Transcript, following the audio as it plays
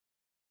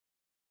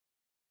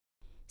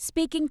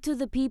Speaking to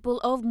the people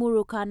of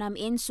Murukanam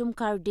in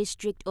Sumcar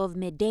district of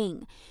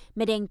Madang,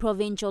 Madang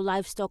Provincial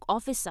Livestock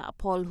Officer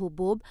Paul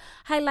Hubub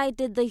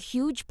highlighted the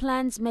huge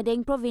plans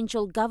Madang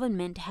Provincial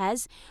Government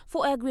has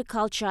for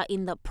agriculture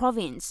in the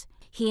province.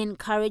 He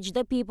encouraged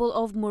the people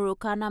of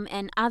Murukanam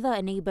and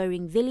other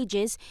neighboring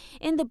villages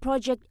in the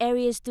project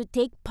areas to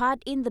take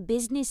part in the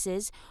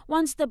businesses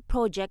once the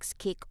projects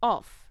kick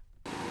off.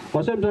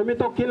 How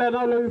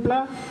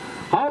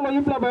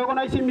by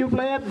organizing new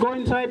players go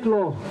inside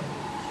law.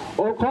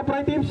 All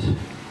cooperatives,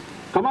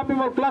 come up in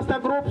more cluster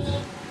groups.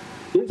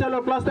 Inside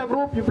a cluster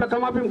group, you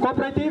come up in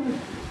cooperative.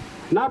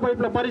 Now you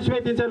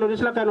participate inside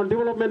this kind of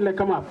development like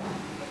come up.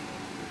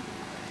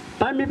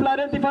 Time people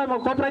identify more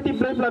cooperative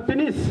play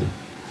finish.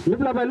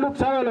 People by look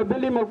how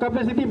building more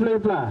capacity play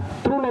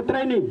through the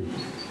training.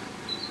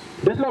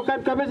 This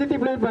kind capacity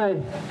play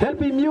by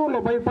helping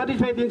you by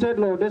participate inside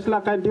law. This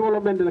kind of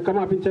development like come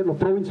up inside the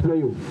province play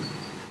you.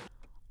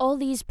 All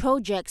these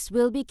projects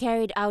will be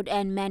carried out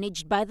and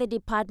managed by the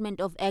Department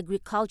of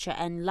Agriculture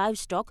and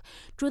Livestock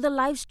through the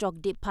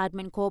Livestock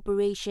Department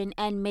Corporation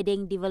and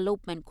Madang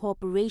Development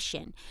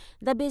Corporation,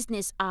 the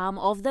business arm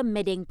of the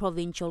Madang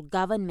Provincial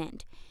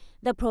Government.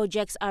 The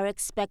projects are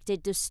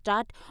expected to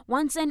start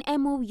once an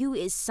MOU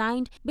is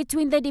signed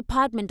between the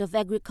Department of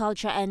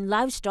Agriculture and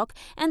Livestock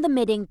and the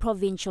Madang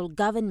Provincial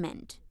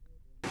Government.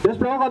 This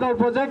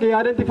project he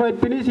identified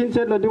finish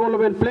inside the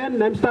development plan,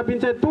 name step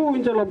inside 2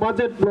 inside the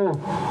budget law.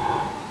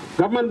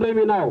 Government blame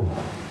me now.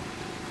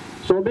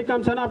 So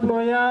become son of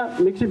lawyer,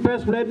 mixing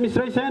first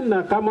administration,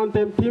 come on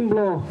team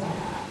law.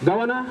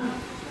 Governor,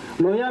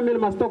 lawyer mil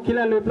must talk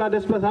killer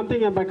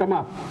something and by come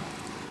up.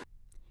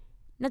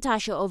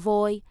 Natasha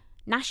Ovoy,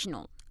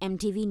 National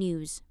EMTV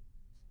News.